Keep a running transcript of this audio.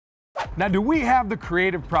Now, do we have the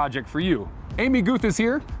creative project for you? Amy Guth is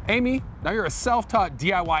here. Amy, now you're a self-taught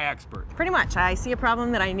DIY expert. Pretty much. I see a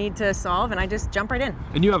problem that I need to solve and I just jump right in.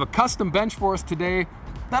 And you have a custom bench for us today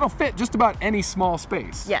that'll fit just about any small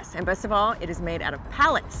space. Yes, and best of all, it is made out of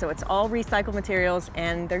pallets, so it's all recycled materials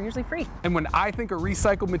and they're usually free. And when I think of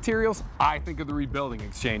recycled materials, I think of the Rebuilding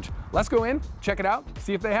Exchange. Let's go in, check it out,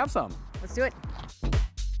 see if they have some. Let's do it.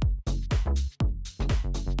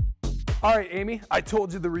 All right, Amy, I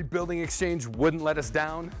told you the Rebuilding Exchange wouldn't let us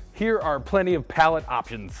down. Here are plenty of pallet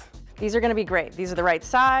options. These are gonna be great. These are the right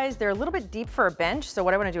size. They're a little bit deep for a bench, so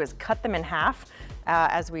what I wanna do is cut them in half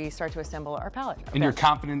as we start to assemble our pallet. And you're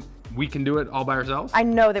confident we can do it all by ourselves? I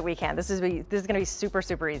know that we can. This is gonna be super,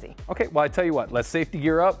 super easy. Okay, well, I tell you what, let's safety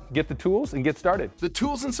gear up, get the tools, and get started. The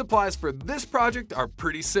tools and supplies for this project are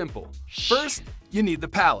pretty simple. First, you need the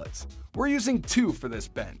pallets. We're using 2 for this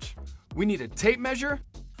bench. We need a tape measure,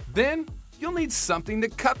 then you'll need something to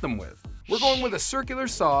cut them with. We're going with a circular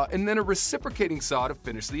saw and then a reciprocating saw to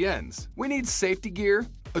finish the ends. We need safety gear,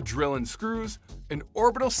 a drill and screws, an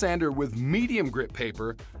orbital sander with medium grit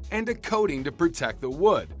paper, and a coating to protect the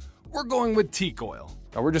wood. We're going with teak oil.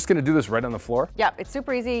 Now we're just gonna do this right on the floor? Yep, it's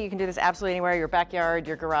super easy. You can do this absolutely anywhere, your backyard,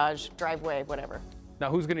 your garage, driveway, whatever. Now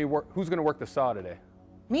who's gonna work the saw today?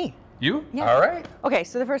 Me. You? Yeah. All right. Okay,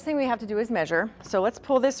 so the first thing we have to do is measure. So let's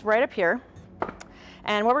pull this right up here.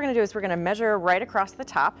 And what we're gonna do is we're gonna measure right across the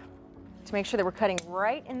top to make sure that we're cutting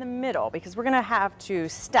right in the middle, because we're gonna have to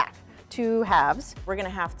stack 2 halves. We're gonna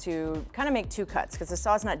have to kind of make 2 cuts because the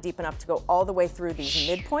saw's not deep enough to go all the way through these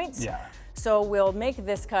midpoints. Yeah. So we'll make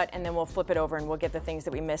this cut and then we'll flip it over and we'll get the things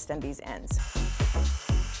that we missed and these ends.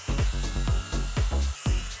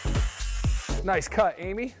 Nice cut,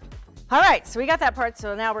 Amy. All right, so we got that part,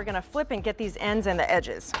 so now we're gonna flip and get these ends and the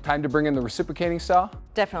edges. Time to bring in the reciprocating saw?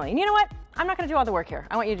 Definitely. And you know what? I'm not gonna do all the work here.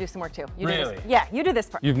 I want you to do some work too. You do Really? this. Yeah, you do this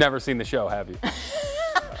part. You've never seen the show, have you?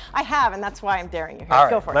 I have, and that's why I'm daring you here. All right,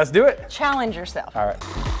 go for it. let's do it. Challenge yourself. All right.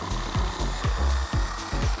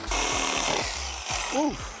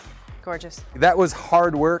 Oof. Gorgeous. That was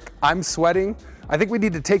hard work. I'm sweating. I think we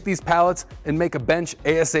need to take these pallets and make a bench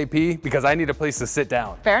ASAP because I need a place to sit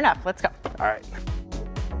down. Fair enough, let's go. All right.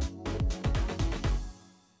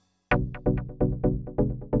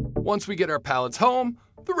 Once we get our pallets home,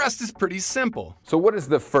 the rest is pretty simple. So what is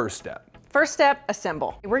the first step? First step,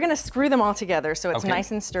 assemble. We're gonna screw them all together so it's Okay.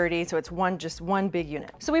 nice and sturdy, so it's just one big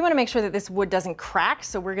unit. So we wanna make sure that this wood doesn't crack,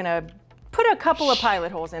 so we're gonna put a couple of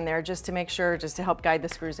pilot holes in there just to make sure, just to help guide the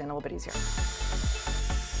screws in a little bit easier.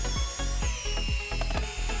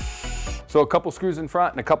 So a couple screws in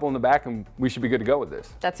front and a couple in the back and we should be good to go with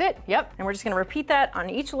this. That's it, yep. And we're just gonna repeat that on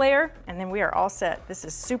each layer and then we are all set. This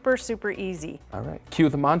is super, super easy. All right, cue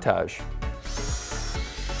the montage.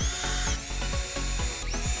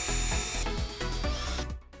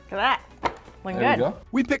 Look at that, looking There good. we go.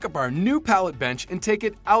 We pick up our new pallet bench and take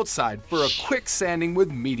it outside for a quick sanding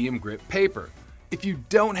with medium grit paper. If you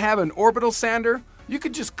don't have an orbital sander, you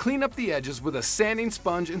could just clean up the edges with a sanding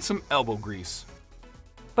sponge and some elbow grease.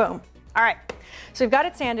 Boom. All right, so we've got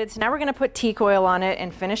it sanded, so now we're gonna put teak oil on it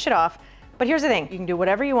and finish it off. But here's the thing, you can do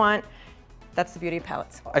whatever you want. That's the beauty of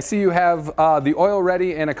pallets. I see you have the oil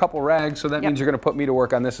ready and a couple rags, so that Yep. means you're gonna put me to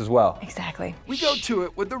work on this as well. Exactly. We go to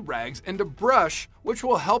it with the rags and a brush, which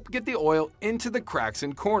will help get the oil into the cracks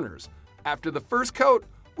and corners. After the first coat,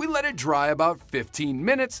 we let it dry about 15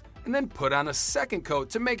 minutes and then put on a second coat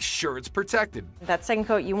to make sure it's protected. That second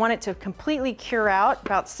coat, you want it to completely cure out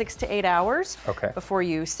about 6 to 8 hours Okay. before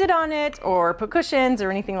you sit on it or put cushions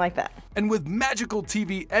or anything like that. And with magical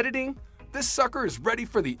TV editing, this sucker is ready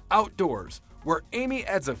for the outdoors, where Amy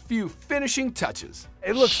adds a few finishing touches.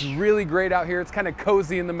 It looks really great out here. It's kind of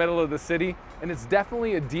cozy in the middle of the city, and it's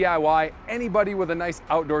definitely a DIY anybody with a nice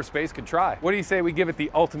outdoor space could try. What do you say we give it the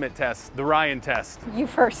ultimate test, the Ryan test? You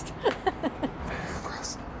first.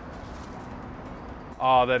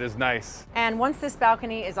 Oh, that is nice. And once this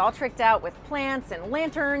balcony is all tricked out with plants and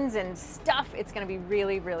lanterns and stuff, it's gonna be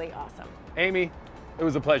really, really awesome. Amy, it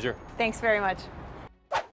was a pleasure. Thanks very much.